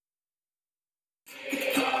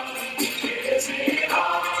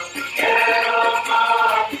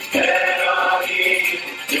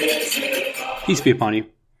Peace be upon you.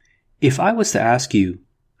 If I was to ask you,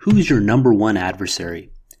 who's your number one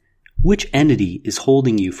adversary? Which entity is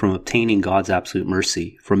holding you from obtaining God's absolute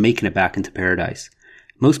mercy, from making it back into paradise?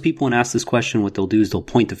 Most people, when asked this question, what they'll do is they'll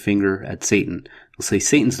point the finger at Satan. They'll say,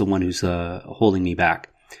 Satan's the one who's holding me back.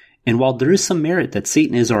 And while there is some merit that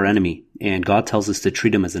Satan is our enemy, and God tells us to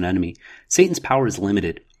treat him as an enemy, Satan's power is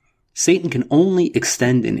limited. Satan can only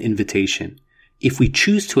extend an invitation. If we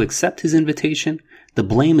choose to accept his invitation, the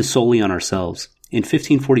blame is solely on ourselves. In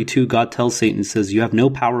 1542, God tells Satan, says, you have no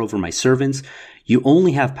power over my servants. You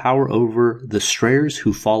only have power over the strayers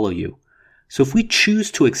who follow you. So if we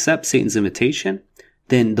choose to accept Satan's invitation,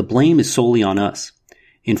 then the blame is solely on us.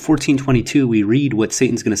 In 1422, we read what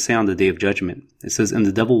Satan's going to say on the day of judgment. It says, and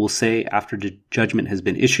the devil will say after the judgment has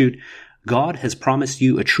been issued, God has promised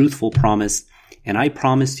you a truthful promise, and I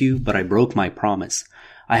promised you, but I broke my promise.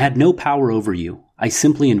 I had no power over you. I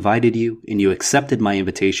simply invited you, and you accepted my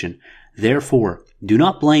invitation. Therefore, do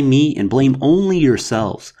not blame me and blame only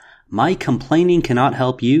yourselves. My complaining cannot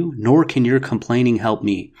help you, nor can your complaining help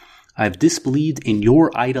me. I have disbelieved in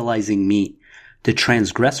your idolizing me. The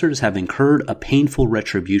transgressors have incurred a painful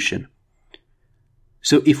retribution.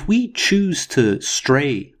 So if we choose to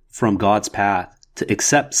stray from God's path, to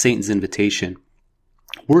accept Satan's invitation,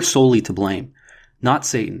 we're solely to blame, not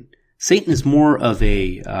Satan. Satan is more of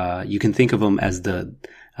a, you can think of him as the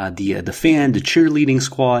fan, the cheerleading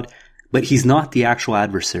squad, but he's not the actual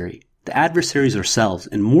adversary. The adversary is ourselves,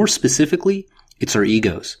 and more specifically, it's our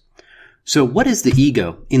egos. So what is the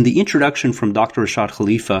ego? In the introduction from Dr. Rashad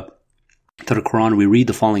Khalifa to the Quran, we read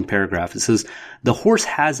the following paragraph. It says, the horse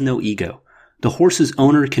has no ego. The horse's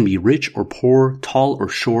owner can be rich or poor, tall or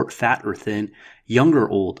short, fat or thin, young or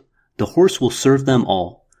old. The horse will serve them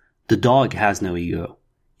all. The dog has no ego.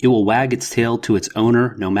 It will wag its tail to its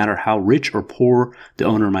owner, no matter how rich or poor the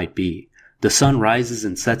owner might be. The sun rises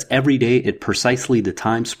and sets every day at precisely the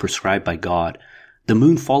times prescribed by God. The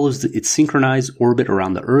moon follows its synchronized orbit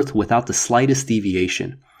around the earth without the slightest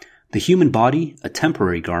deviation. The human body, a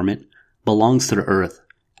temporary garment, belongs to the earth.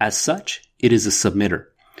 As such, it is a submitter.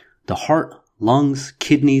 The heart, lungs,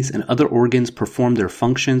 kidneys, and other organs perform their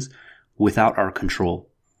functions without our control.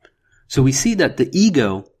 So we see that the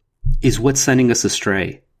ego is what's sending us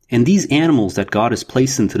astray. And these animals that God has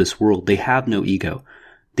placed into this world, they have no ego.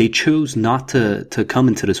 They chose not to come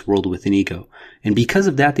into this world with an ego. And because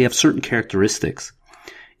of that, they have certain characteristics.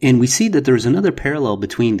 And we see that there's another parallel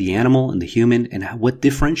between the animal and the human and what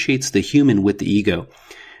differentiates the human with the ego.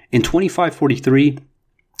 In 2543,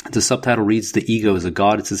 the subtitle reads, the ego is a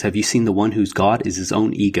god. It says, have you seen the one whose god is his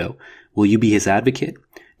own ego? Will you be his advocate?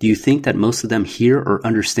 Do you think that most of them hear or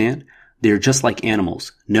understand? They are just like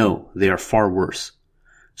animals. No, they are far worse.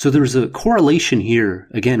 So there's a correlation here,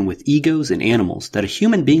 again, with egos and animals, that a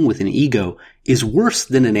human being with an ego is worse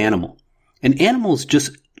than an animal. An animal is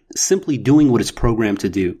just simply doing what it's programmed to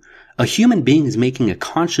do. A human being is making a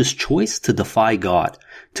conscious choice to defy God,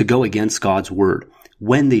 to go against God's word,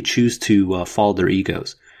 when they choose to follow their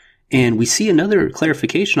egos. And we see another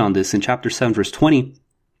clarification on this in chapter 7, verse 20,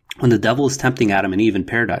 when the devil is tempting Adam and Eve in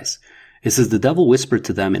paradise. It says, the devil whispered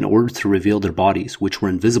to them in order to reveal their bodies, which were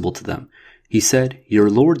invisible to them. He said, your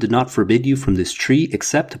Lord did not forbid you from this tree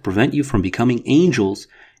except to prevent you from becoming angels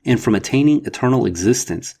and from attaining eternal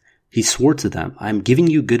existence. He swore to them, I am giving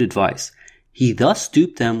you good advice. He thus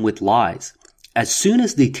duped them with lies. As soon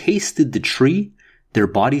as they tasted the tree, their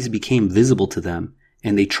bodies became visible to them,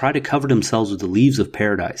 and they tried to cover themselves with the leaves of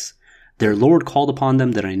paradise. Their Lord called upon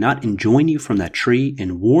them that I not enjoin you from that tree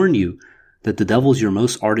and warn you that the devil is your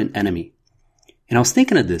most ardent enemy. And I was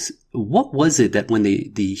thinking of this. What was it that when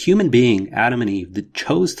the human being, Adam and Eve,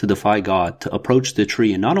 chose to defy God, to approach the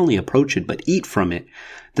tree and not only approach it, but eat from it,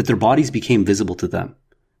 that their bodies became visible to them?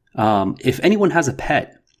 If anyone has a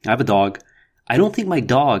pet, I have a dog, I don't think my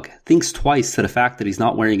dog thinks twice to the fact that he's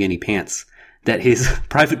not wearing any pants, that his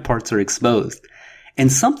private parts are exposed.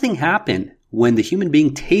 And something happened when the human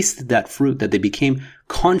being tasted that fruit, that they became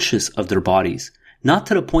conscious of their bodies. Not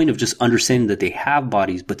to the point of just understanding that they have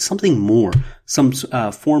bodies, but something more, some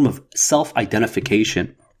form of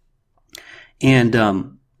self-identification.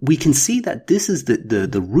 And we can see that this is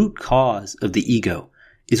the root cause of the ego,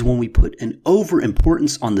 is when we put an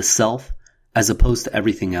overimportance on the self as opposed to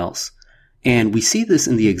everything else. And we see this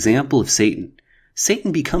in the example of Satan.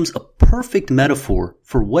 Satan becomes a perfect metaphor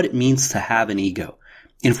for what it means to have an ego.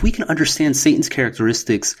 And if we can understand Satan's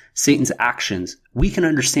characteristics, Satan's actions, we can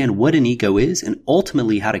understand what an ego is and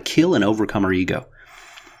ultimately how to kill and overcome our ego.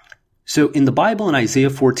 So in the Bible, in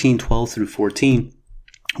Isaiah 14:12 through 14,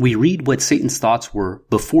 we read what Satan's thoughts were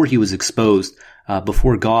before he was exposed,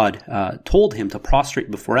 before God told him to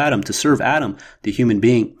prostrate before Adam, to serve Adam, the human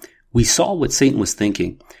being. We saw what Satan was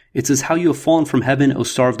thinking. It says, "How you have fallen from heaven, O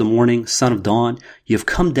star of the morning, son of dawn. You have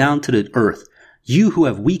come down to the earth, you who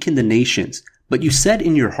have weakened the nations. But you said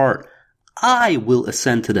in your heart, I will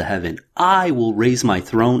ascend to the heaven. I will raise my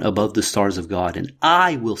throne above the stars of God, and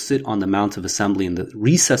I will sit on the mount of assembly in the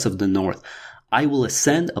recess of the north. I will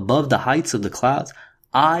ascend above the heights of the clouds.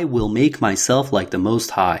 I will make myself like the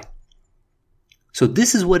Most High." So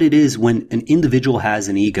this is what it is when an individual has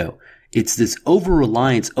an ego. It's this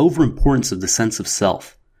over-reliance, over-importance of the sense of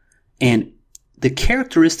self. And the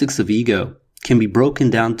characteristics of ego can be broken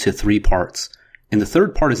down to 3 parts. And the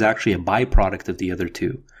third part is actually a byproduct of the other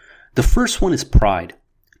 2. The first one is pride.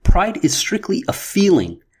 Pride is strictly a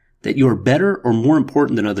feeling that you are better or more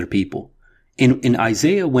important than other people. In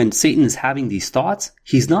Isaiah, when Satan is having these thoughts,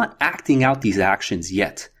 he's not acting out these actions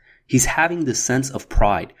yet. He's having this sense of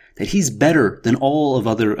pride, that he's better than all of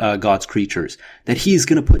other God's creatures, that he's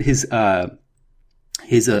going to put his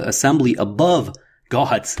assembly above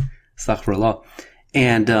God's. Astaghfirullah.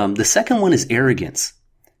 And the second one is arrogance.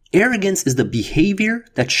 Arrogance is the behavior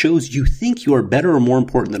that shows you think you are better or more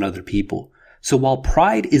important than other people. So while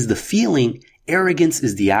pride is the feeling, arrogance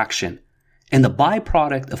is the action. And the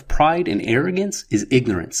byproduct of pride and arrogance is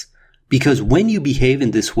ignorance. Because when you behave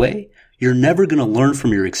in this way, you're never going to learn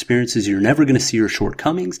from your experiences, you're never going to see your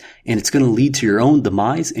shortcomings, and it's going to lead to your own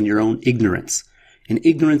demise and your own ignorance. And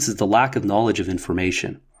ignorance is the lack of knowledge of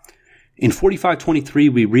information. In 45:23,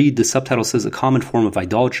 we read, the subtitle says, "A common form of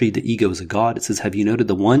idolatry, the ego is a god." It says, "Have you noted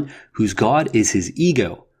the one whose god is his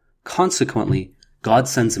ego? Consequently, God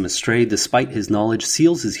sends him astray despite his knowledge,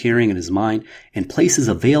 seals his hearing and his mind, and places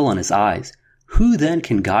a veil on his eyes. Who then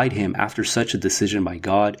can guide him after such a decision by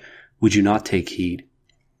God? Would you not take heed?"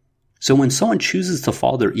 So when someone chooses to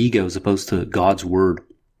follow their ego as opposed to God's word,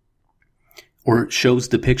 or shows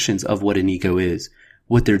depictions of what an ego is,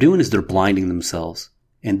 what they're doing is they're blinding themselves.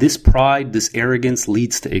 And this pride, this arrogance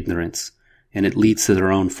leads to ignorance, and it leads to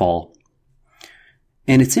their own fall.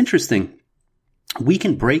 And it's interesting. We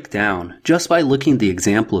can break down, just by looking at the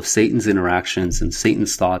example of Satan's interactions and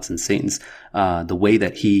Satan's thoughts and Satan's, the way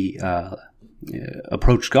that he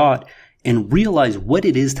approached God, and realize what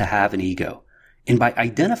it is to have an ego. And by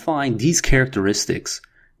identifying these characteristics,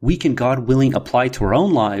 we can, God willing, apply to our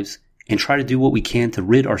own lives and try to do what we can to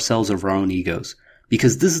rid ourselves of our own egos.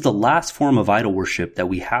 Because this is the last form of idol worship that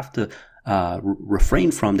we have to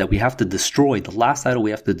refrain from, that we have to destroy, the last idol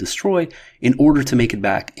we have to destroy in order to make it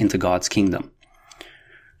back into God's kingdom.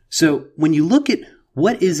 So when you look at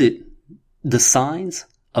what is it, the signs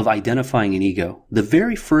of identifying an ego, the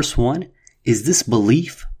very first one is this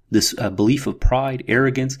belief of pride,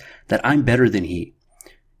 arrogance, that I'm better than he.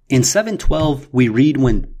 In 7:12, we read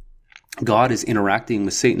when God is interacting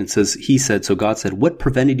with Satan. It says, so God said, "What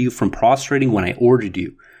prevented you from prostrating when I ordered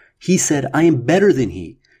you?" He said, "I am better than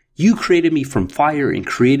he. You created me from fire and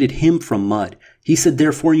created him from mud." He said,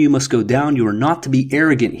 "Therefore you must go down. You are not to be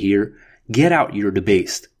arrogant here. Get out, you're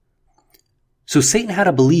debased." So Satan had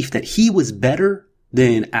a belief that he was better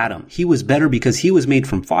than Adam. He was better because he was made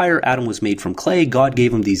from fire. Adam was made from clay. God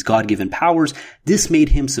gave him these God-given powers. This made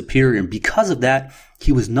him superior. And because of that,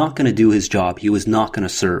 he was not going to do his job. He was not going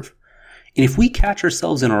to serve. And if we catch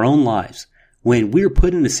ourselves in our own lives, when we're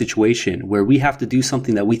put in a situation where we have to do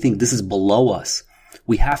something that we think this is below us,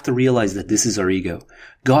 we have to realize that this is our ego.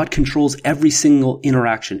 God controls every single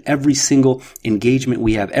interaction, every single engagement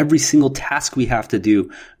we have, every single task we have to do.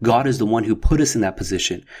 God is the one who put us in that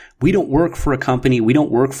position. We don't work for a company. We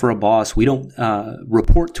don't work for a boss. We don't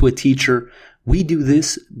report to a teacher. We do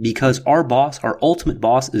this because our boss, our ultimate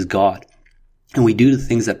boss, is God. And we do the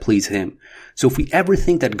things that please him. So if we ever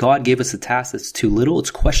think that God gave us a task that's too little,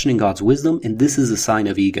 it's questioning God's wisdom, and this is a sign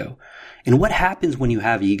of ego. And what happens when you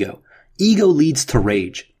have ego? Ego leads to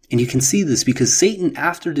rage. And you can see this because Satan,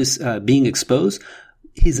 after this being exposed,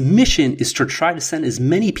 his mission is to try to send as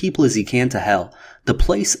many people as he can to hell, the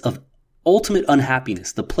place of ultimate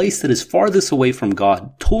unhappiness, the place that is farthest away from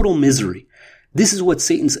God, total misery. This is what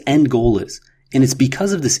Satan's end goal is. And it's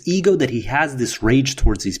because of this ego that he has this rage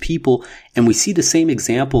towards these people. And we see the same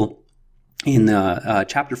example in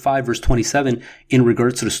chapter 5, verse 27, in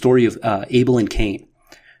regards to the story of Abel and Cain.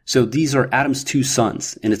 So these are Adam's 2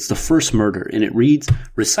 sons, and it's the first murder. And it reads,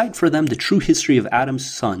 "Recite for them the true history of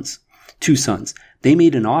Adam's 2 sons. They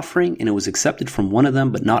made an offering, and it was accepted from one of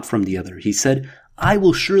them, but not from the other. He said, 'I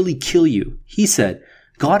will surely kill you.' He said,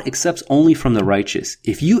 God accepts only from the righteous.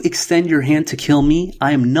 If you extend your hand to kill me,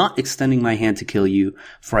 I am not extending my hand to kill you,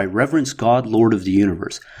 for I reverence God, Lord of the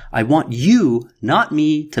universe. I want you, not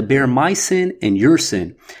me, to bear my sin and your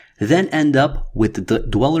sin, then end up with the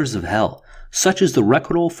dwellers of hell. Such is the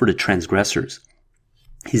requital for the transgressors.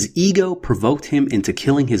 His ego provoked him into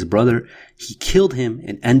killing his brother. He killed him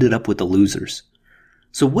and ended up with the losers.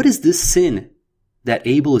 So what is this sin that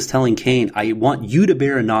Abel is telling Cain, I want you to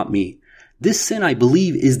bear and not me? This sin, I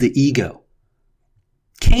believe, is the ego.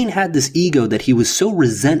 Cain had this ego that he was so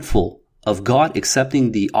resentful of God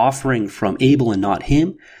accepting the offering from Abel and not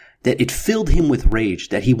him, that it filled him with rage,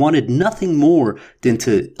 that he wanted nothing more than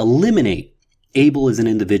to eliminate Abel as an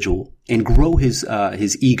individual and grow his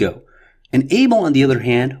ego. And Abel, on the other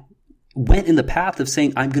hand, went in the path of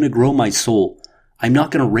saying, I'm going to grow my soul. I'm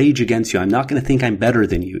not going to rage against you. I'm not going to think I'm better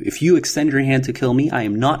than you. If you extend your hand to kill me, I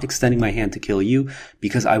am not extending my hand to kill you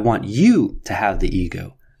because I want you to have the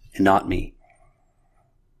ego and not me.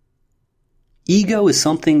 Ego is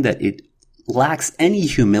something that it lacks any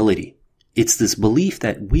humility. It's this belief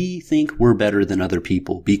that we think we're better than other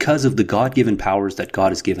people because of the God-given powers that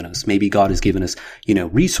God has given us. Maybe God has given us,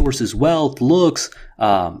 resources, wealth, looks,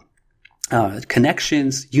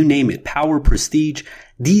 connections, you name it, power, prestige.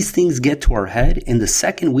 These things get to our head, and the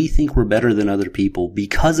second we think we're better than other people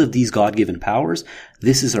because of these God-given powers,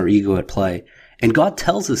 this is our ego at play. And God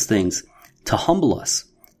tells us things to humble us.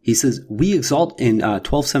 He says, we exalt, in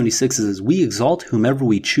 1276, it says, we exalt whomever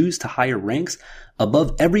we choose to higher ranks.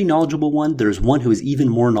 Above every knowledgeable one, there's one who is even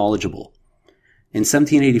more knowledgeable. In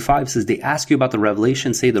 1785, it says, they ask you about the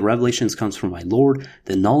revelation, say the revelations comes from my Lord.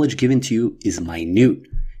 The knowledge given to you is minute.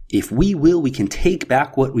 If we will, we can take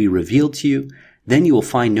back what we revealed to you. Then you will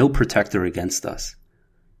find no protector against us.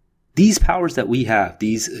 These powers that we have,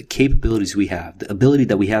 these capabilities we have, the ability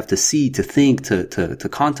that we have to see, to think, to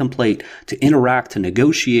contemplate, to interact, to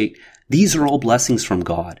negotiate, these are all blessings from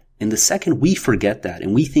God. And the second we forget that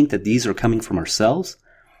and we think that these are coming from ourselves,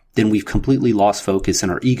 then we've completely lost focus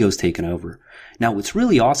and our ego's taken over. Now, what's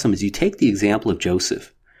really awesome is you take the example of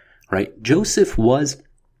Joseph, right? Joseph was,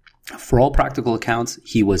 for all practical accounts,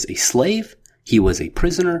 he was a slave, he was a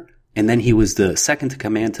prisoner, and then he was the second in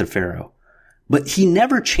command to Pharaoh. But he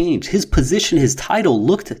never changed. His position, his title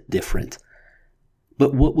looked different.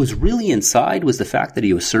 But what was really inside was the fact that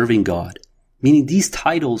he was serving God. Meaning these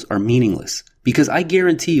titles are meaningless. Because I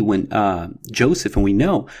guarantee when Joseph, and we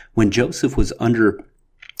know when Joseph was under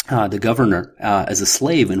the governor as a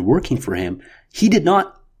slave and working for him, he did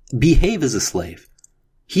not behave as a slave.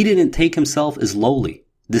 He didn't take himself as lowly,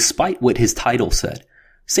 despite what his title said.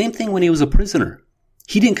 Same thing when he was a prisoner.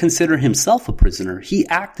 He didn't consider himself a prisoner. He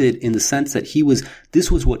acted in the sense that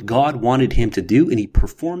this was what God wanted him to do, and he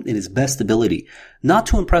performed in his best ability. Not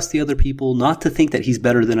to impress the other people, not to think that he's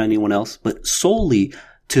better than anyone else, but solely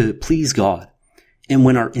to please God. And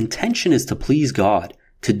when our intention is to please God,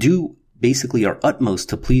 to do basically our utmost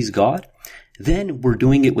to please God, then we're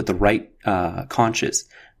doing it with the right conscience.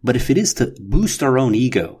 But if it is to boost our own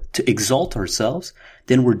ego, to exalt ourselves,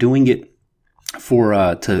 then we're doing it for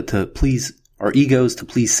to please our egos, to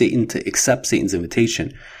please Satan, to accept Satan's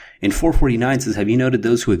invitation. In 449 it says, have you noted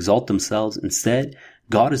those who exalt themselves? Instead,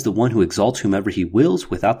 God is the one who exalts whomever he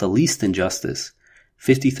wills without the least injustice.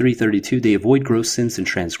 53:32, they avoid gross sins and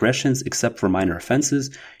transgressions except for minor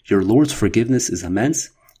offenses. Your Lord's forgiveness is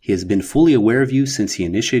immense. He has been fully aware of you since he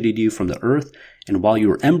initiated you from the earth and while you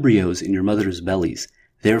were embryos in your mother's bellies.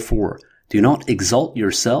 Therefore, do not exalt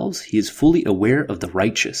yourselves. He is fully aware of the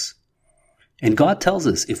righteous. And God tells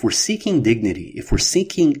us if we're seeking dignity, if we're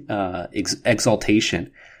seeking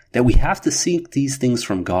exaltation, that we have to seek these things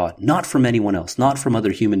from God, not from anyone else, not from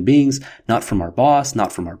other human beings, not from our boss,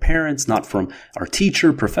 not from our parents, not from our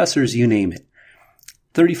teacher, professors, you name it.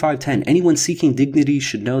 35:10, anyone seeking dignity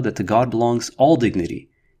should know that to God belongs all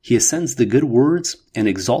dignity. He ascends the good words and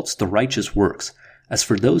exalts the righteous works. As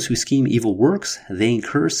for those who scheme evil works, they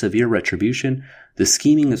incur severe retribution. The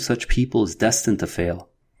scheming of such people is destined to fail.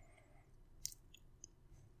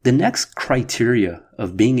 The next criteria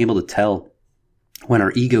of being able to tell when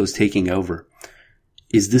our ego is taking over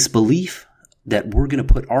is this belief that we're going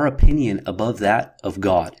to put our opinion above that of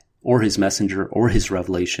God or his messenger or his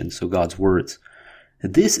revelation, so God's words.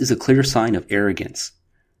 This is a clear sign of arrogance.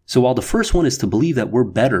 So while the first one is to believe that we're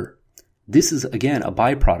better, this is, again, a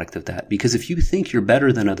byproduct of that. Because if you think you're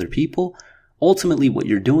better than other people, ultimately what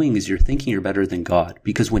you're doing is you're thinking you're better than God.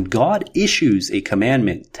 Because when God issues a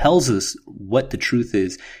commandment, tells us what the truth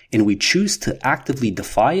is, and we choose to actively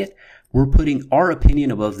defy it, we're putting our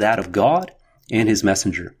opinion above that of God and his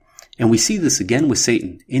messenger. And we see this again with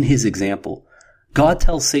Satan in his example. God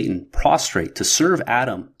tells Satan, prostrate, to serve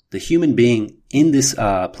Adam, the human being, in this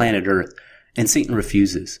planet Earth, and Satan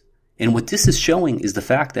refuses. And what this is showing is the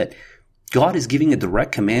fact that God is giving a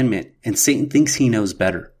direct commandment, and Satan thinks he knows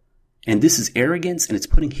better. And this is arrogance, and it's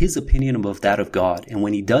putting his opinion above that of God. And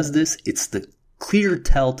when he does this, it's the clear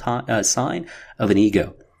sign of an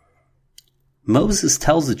ego. Moses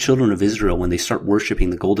tells the children of Israel when they start worshiping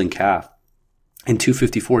the golden calf, in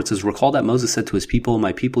 254, it says, "Recall that Moses said to his people,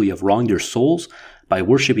 'My people, you have wronged your souls by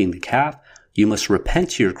worshiping the calf. You must repent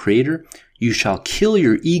to your Creator. You shall kill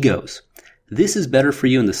your egos. This is better for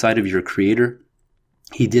you in the sight of your Creator.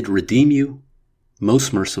 He did redeem you,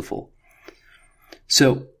 most merciful.'"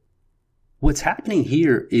 So what's happening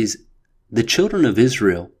here is the children of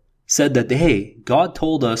Israel said that, hey, God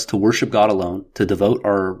told us to worship God alone, to devote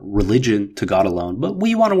our religion to God alone, but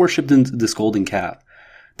we want to worship this golden calf.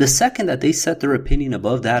 The second that they set their opinion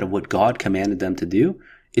above that of what God commanded them to do,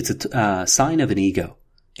 it's a sign of an ego.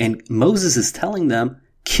 And Moses is telling them,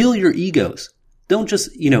 kill your egos. Don't just,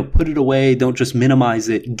 put it away. Don't just minimize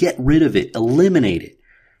it. Get rid of it. Eliminate it.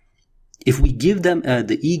 If we give them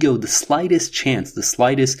the ego the slightest chance, the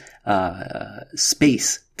slightest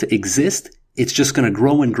space to exist, it's just going to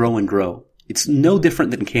grow and grow and grow. It's no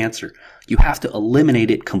different than cancer. You have to eliminate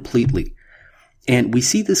it completely. And we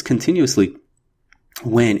see this continuously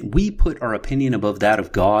when we put our opinion above that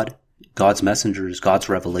of God, God's messengers, God's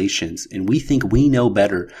revelations, and we think we know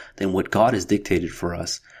better than what God has dictated for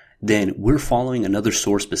us, then we're following another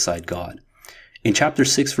source beside God. In chapter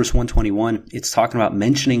 6, verse 121, it's talking about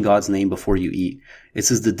mentioning God's name before you eat. It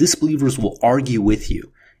says the disbelievers will argue with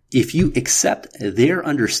you. If you accept their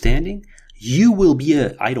understanding, you will be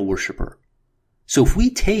an idol worshiper. So if we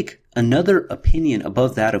take another opinion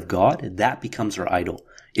above that of God, that becomes our idol.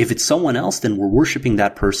 If it's someone else, then we're worshiping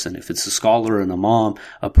that person. If it's a scholar, an imam,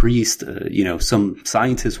 a priest, some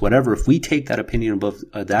scientist, whatever, if we take that opinion above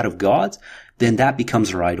that of God's, then that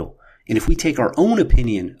becomes our idol. And if we take our own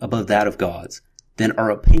opinion above that of God's, then our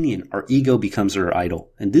opinion, our ego becomes our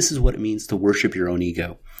idol. And this is what it means to worship your own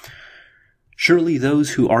ego. Surely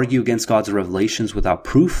those who argue against God's revelations without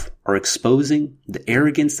proof are exposing the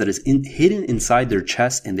arrogance that is hidden inside their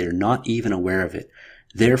chest, and they're not even aware of it.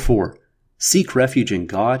 Therefore, seek refuge in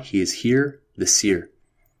God. He is here, the seer.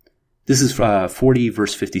 This is 40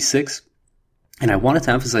 verse 56. And I wanted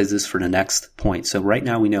to emphasize this for the next point. So right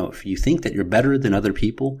now we know if you think that you're better than other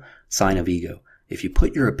people, sign of ego. If you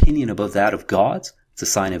put your opinion above that of God's, it's a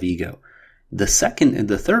sign of ego. The second and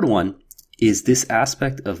the third one is this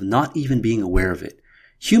aspect of not even being aware of it.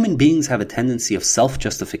 Human beings have a tendency of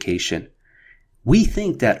self-justification. We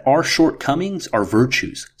think that our shortcomings are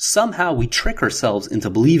virtues. Somehow we trick ourselves into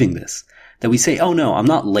believing this. That we say, oh no, I'm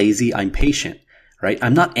not lazy, I'm patient, right?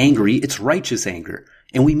 I'm not angry, it's righteous anger.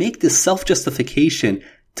 And we make this self-justification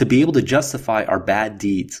to be able to justify our bad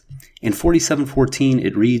deeds. In 47:14,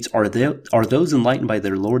 it reads, Are those enlightened by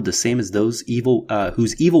their Lord the same as those evil,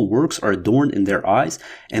 whose evil works are adorned in their eyes,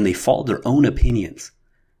 and they follow their own opinions?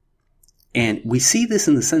 And we see this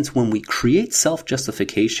in the sense when we create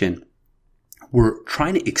self-justification, we're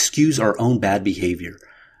trying to excuse our own bad behavior.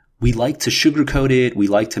 We like to sugarcoat it. We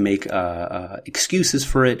like to make excuses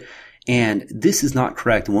for it. And this is not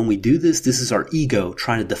correct. And when we do this, this is our ego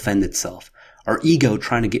trying to defend itself. Our ego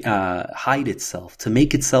trying to hide itself, to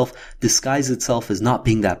make itself disguise itself as not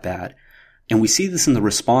being that bad. And we see this in the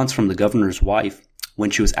response from the governor's wife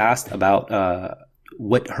when she was asked about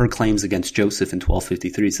what her claims against Joseph in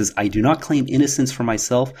 1253. It says, I do not claim innocence for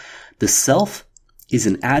myself. The self is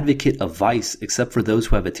an advocate of vice, except for those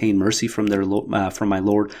who have attained mercy from my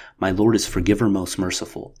Lord. My Lord is forgiver, most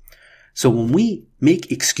merciful. So when we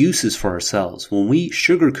make excuses for ourselves, when we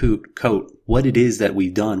sugarcoat what it is that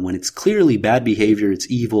we've done, when it's clearly bad behavior,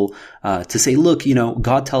 it's evil, to say, look,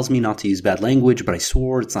 God tells me not to use bad language, but I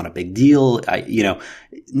swore it's not a big deal.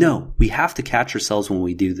 No, we have to catch ourselves when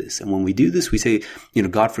we do this. And when we do this, we say,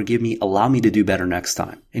 God, forgive me, allow me to do better next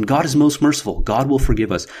time. And God is most merciful. God will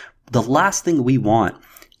forgive us. The last thing we want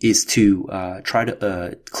is to try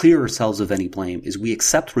to clear ourselves of any blame, is we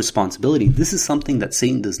accept responsibility. This is something that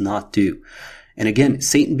Satan does not do. And again,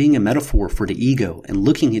 Satan being a metaphor for the ego and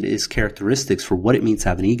looking at his characteristics for what it means to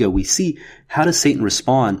have an ego, we see how does Satan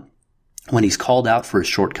respond when he's called out for his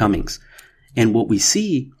shortcomings. And what we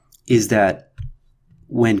see is that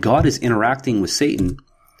when God is interacting with Satan,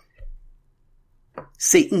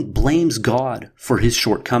 Satan blames God for his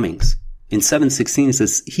shortcomings. In 7:16 it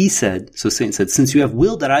says, Satan said, since you have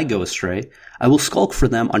willed that I go astray, I will skulk for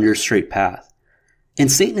them on your straight path. And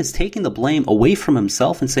Satan is taking the blame away from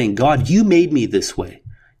himself and saying, God, you made me this way.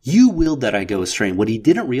 You willed that I go astray. And what he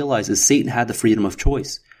didn't realize is Satan had the freedom of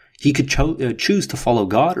choice. He could choose to follow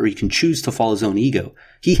God, or he can choose to follow his own ego.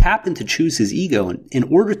 He happened to choose his ego, and in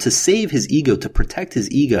order to save his ego, to protect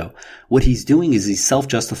his ego, what he's doing is he's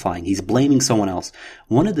self-justifying. He's blaming someone else.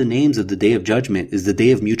 One of the names of the day of judgment is the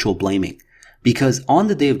day of mutual blaming. Because on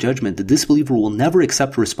the day of judgment, the disbeliever will never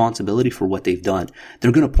accept responsibility for what they've done.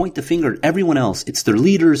 They're going to point the finger at everyone else. It's their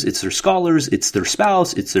leaders, it's their scholars, it's their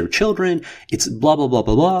spouse, it's their children, it's blah, blah, blah,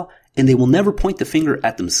 blah, blah. And they will never point the finger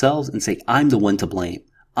at themselves and say, I'm the one to blame.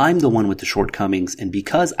 I'm the one with the shortcomings. And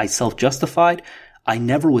because I self-justified, I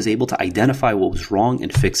never was able to identify what was wrong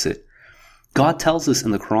and fix it. God tells us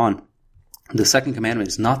in the Quran, the second commandment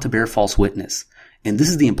is not to bear false witness. And this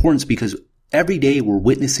is the importance because every day we're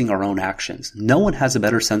witnessing our own actions. No one has a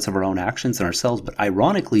better sense of our own actions than ourselves, but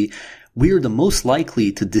ironically, we are the most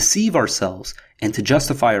likely to deceive ourselves and to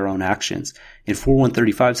justify our own actions. In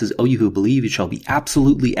 4:135 says, O you who believe, you shall be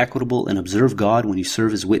absolutely equitable and observe God when you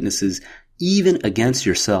serve as witnesses, even against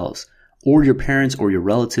yourselves, or your parents or your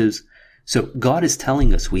relatives. So God is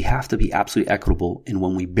telling us we have to be absolutely equitable, and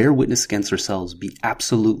when we bear witness against ourselves, be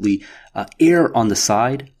absolutely err on the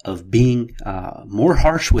side of being more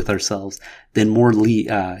harsh with ourselves than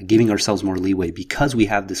giving ourselves more leeway, because we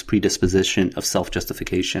have this predisposition of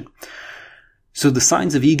self-justification. So the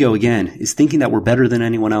signs of ego, again, is thinking that we're better than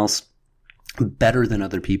anyone else, better than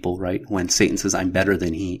other people, right? When Satan says, I'm better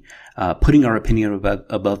than he. Putting our opinion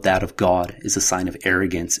above that of God is a sign of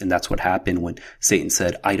arrogance. And that's what happened when Satan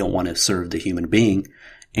said, I don't want to serve the human being.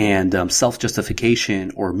 And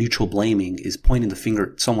self-justification or mutual blaming is pointing the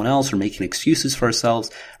finger at someone else or making excuses for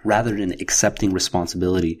ourselves rather than accepting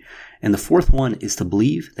responsibility. And the fourth one is to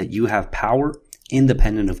believe that you have power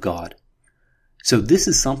independent of God. So this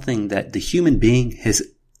is something that the human being has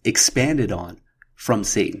expanded on from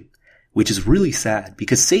Satan, which is really sad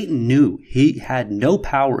because Satan knew he had no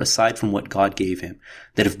power aside from what God gave him,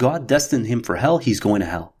 that if God destined him for hell, he's going to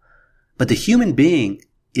hell. But the human being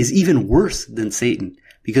is even worse than Satan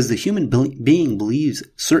because the human being believes,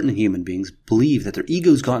 certain human beings believe that their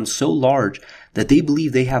ego's gotten so large that they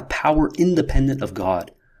believe they have power independent of God.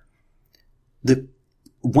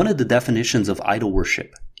 One of the definitions of idol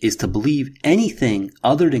worship is to believe anything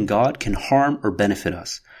other than God can harm or benefit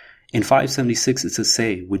us. In 576 it says,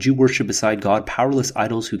 say, would you worship beside God powerless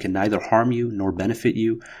idols who can neither harm you nor benefit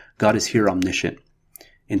you? God is here omniscient.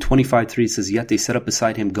 In 25:3 it says, yet they set up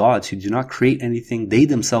beside him gods who do not create anything, they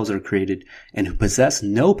themselves are created, and who possess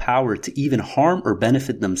no power to even harm or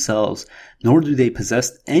benefit themselves, nor do they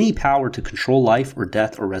possess any power to control life or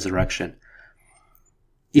death or resurrection.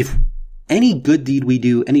 If any good deed we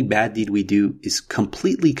do, any bad deed we do is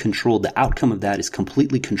completely controlled, the outcome of that is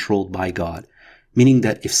completely controlled by God. Meaning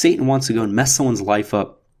that if Satan wants to go and mess someone's life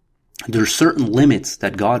up, there are certain limits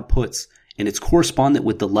that God puts, and it's correspondent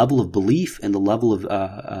with the level of belief and the level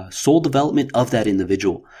of soul development of that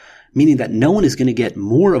individual. Meaning that no one is going to get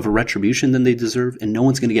more of a retribution than they deserve, and no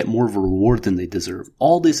one's going to get more of a reward than they deserve.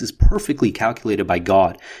 All this is perfectly calculated by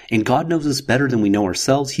God, and God knows us better than we know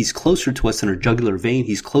ourselves. He's closer to us in our jugular vein.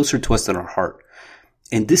 He's closer to us than our heart.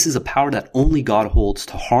 And this is a power that only God holds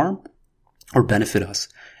to harm or benefit us.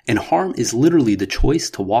 And harm is literally the choice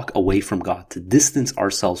to walk away from God, to distance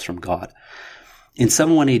ourselves from God. In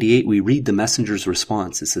 7:188, we read the messenger's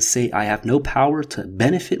response. It says, say, I have no power to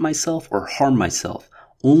benefit myself or harm myself.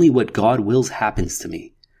 Only what God wills happens to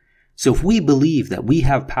me. So if we believe that we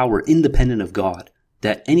have power independent of God,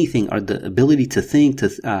 that anything, or the ability to think,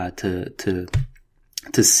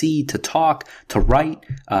 to see, to talk, to write,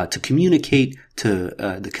 to communicate, to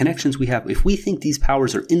the connections we have, if we think these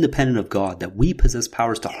powers are independent of God, that we possess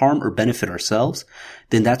powers to harm or benefit ourselves,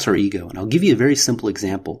 then that's our ego. And I'll give you a very simple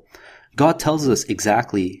example. God tells us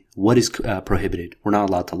exactly what is prohibited. We're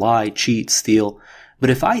not allowed to lie, cheat, steal. But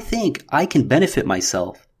if I think I can benefit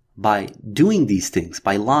myself by doing these things,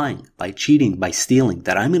 by lying, by cheating, by stealing,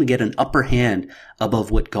 that I'm going to get an upper hand above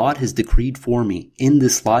what God has decreed for me in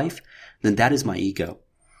this life, then that is my ego.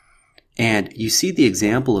 And you see the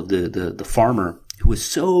example of the farmer who was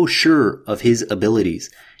so sure of his abilities.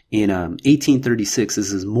 In 1836, it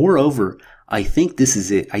says, moreover, I think this is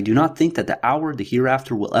it. I do not think that the hour, the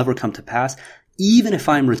hereafter, will ever come to pass. Even if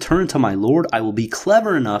I am returned to my Lord, I will be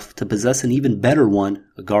clever enough to possess an even better one,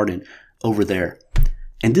 a garden, over there.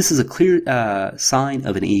 And this is a clear sign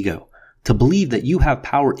of an ego. To believe that you have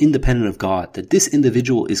power independent of God, that this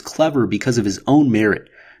individual is clever because of his own merit,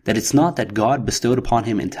 that it's not that God bestowed upon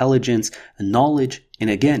him intelligence and knowledge. And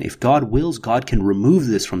again, if God wills, God can remove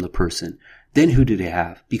this from the person. Then who do they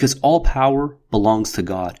have? Because all power belongs to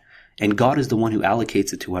God. And God is the one who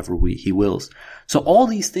allocates it to whoever he wills. So all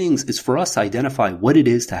these things is for us to identify what it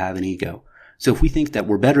is to have an ego. So if we think that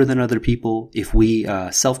we're better than other people, if we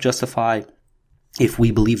self-justify, if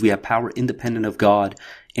we believe we have power independent of God,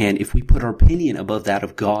 and if we put our opinion above that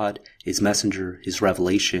of God, His messenger, His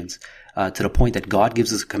revelations, to the point that God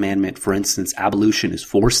gives us a commandment. For instance, ablution is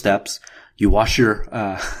 4 steps. You wash your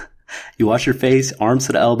face, arms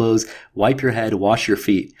to the elbows, wipe your head, wash your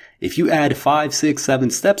feet. If you add 5, 6, 7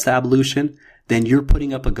 steps to ablution, then you're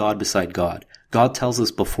putting up a God beside God. God tells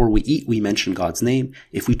us before we eat, we mention God's name.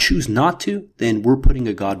 If we choose not to, then we're putting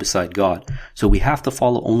a God beside God. So we have to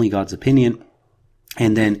follow only God's opinion.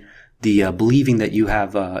 And then the believing that you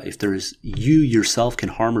have, if there's you yourself can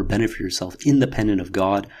harm or benefit yourself independent of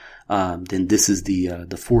God, then this is the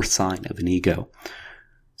 4th sign of an ego.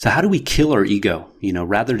 So how do we kill our ego?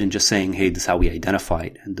 Rather than just saying, hey, this is how we identify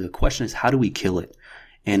it. And the question is, how do we kill it?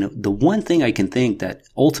 And the one thing I can think that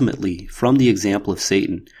ultimately, from the example of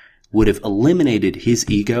Satan, would have eliminated his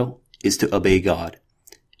ego is to obey God.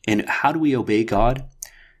 And how do we obey God?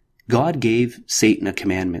 God gave Satan a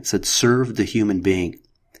commandment, said, serve the human being.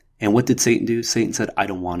 And what did Satan do? Satan said, I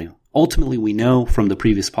don't want to. Ultimately, we know from the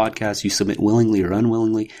previous podcast, you submit willingly or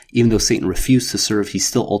unwillingly. Even though Satan refused to serve, he's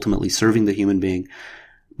still ultimately serving the human being.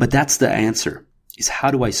 But that's the answer, is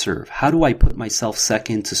how do I serve? How do I put myself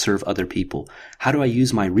second to serve other people? How do I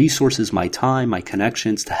use my resources, my time, my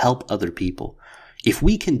connections to help other people? If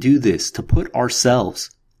we can do this, to put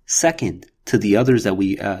ourselves second to the others that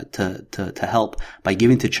we, to help by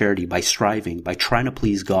giving to charity, by striving, by trying to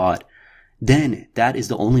please God, then that is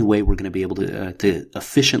the only way we're going to be able to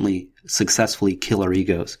efficiently, successfully kill our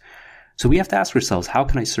egos. So we have to ask ourselves, how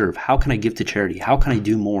can I serve? How can I give to charity? How can I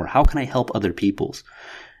do more? How can I help other peoples?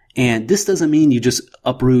 And this doesn't mean you just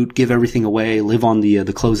uproot, give everything away, live on the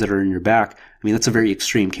clothes that are in your back. I mean, that's a very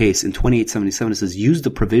extreme case. In 2877, it says, use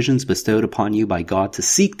the provisions bestowed upon you by God to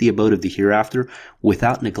seek the abode of the hereafter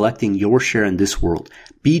without neglecting your share in this world.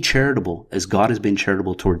 Be charitable as God has been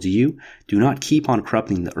charitable towards you. Do not keep on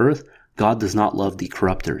corrupting the earth. God does not love the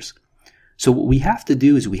corrupters. So what we have to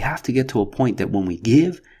do is we have to get to a point that when we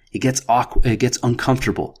give, it gets awkward, it gets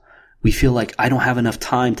uncomfortable. We feel like I don't have enough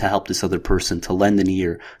time to help this other person, to lend an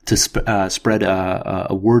ear, to spread a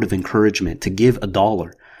word of encouragement, to give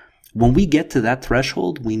 $1. When we get to that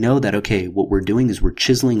threshold, we know that, okay, what we're doing is we're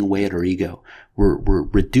chiseling away at our ego. We're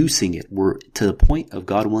reducing it. We're to the point of,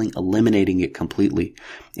 God willing, eliminating it completely.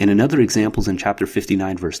 And another example is in chapter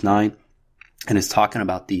 59, verse 9. And it's talking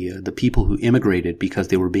about the people who immigrated because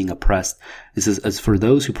they were being oppressed. It says, as for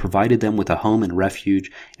those who provided them with a home and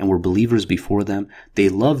refuge and were believers before them, they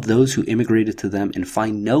loved those who immigrated to them and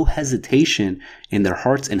find no hesitation in their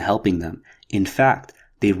hearts in helping them. In fact,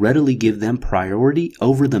 they readily give them priority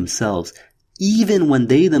over themselves, even when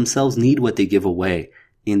they themselves need what they give away.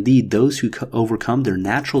 Indeed, those who overcome their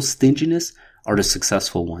natural stinginess are the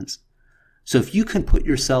successful ones. So if you can put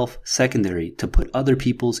yourself secondary to put other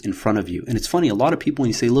people's in front of you, and it's funny, a lot of people when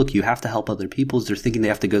you say, look, you have to help other people's, they're thinking they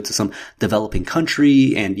have to go to some developing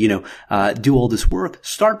country and, do all this work.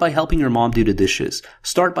 Start by helping your mom do the dishes.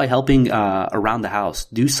 Start by helping, around the house.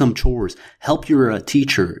 Do some chores. Help your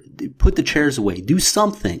teacher. Put the chairs away. Do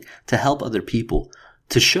something to help other people,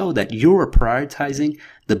 to show that you're prioritizing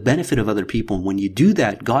the benefit of other people. And when you do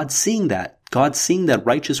that, God's seeing that. God's seeing that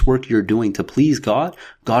righteous work you're doing to please God.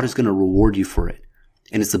 God is going to reward you for it.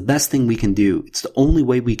 And it's the best thing we can do. It's the only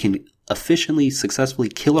way we can efficiently, successfully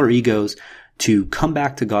kill our egos, to come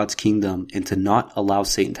back to God's kingdom and to not allow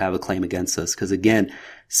Satan to have a claim against us. Because again,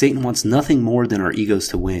 Satan wants nothing more than our egos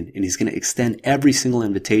to win. And he's going to extend every single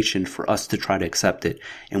invitation for us to try to accept it.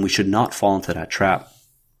 And we should not fall into that trap.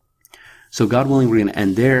 So God willing, we're going to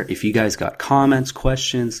end there. If you guys got comments,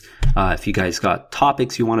 questions, if you guys got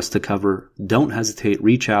topics you want us to cover, don't hesitate.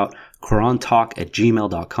 Reach out.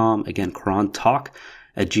 QuranTalk@gmail.com. Again,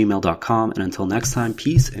 QuranTalk@gmail.com. And until next time,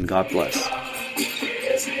 peace and God bless.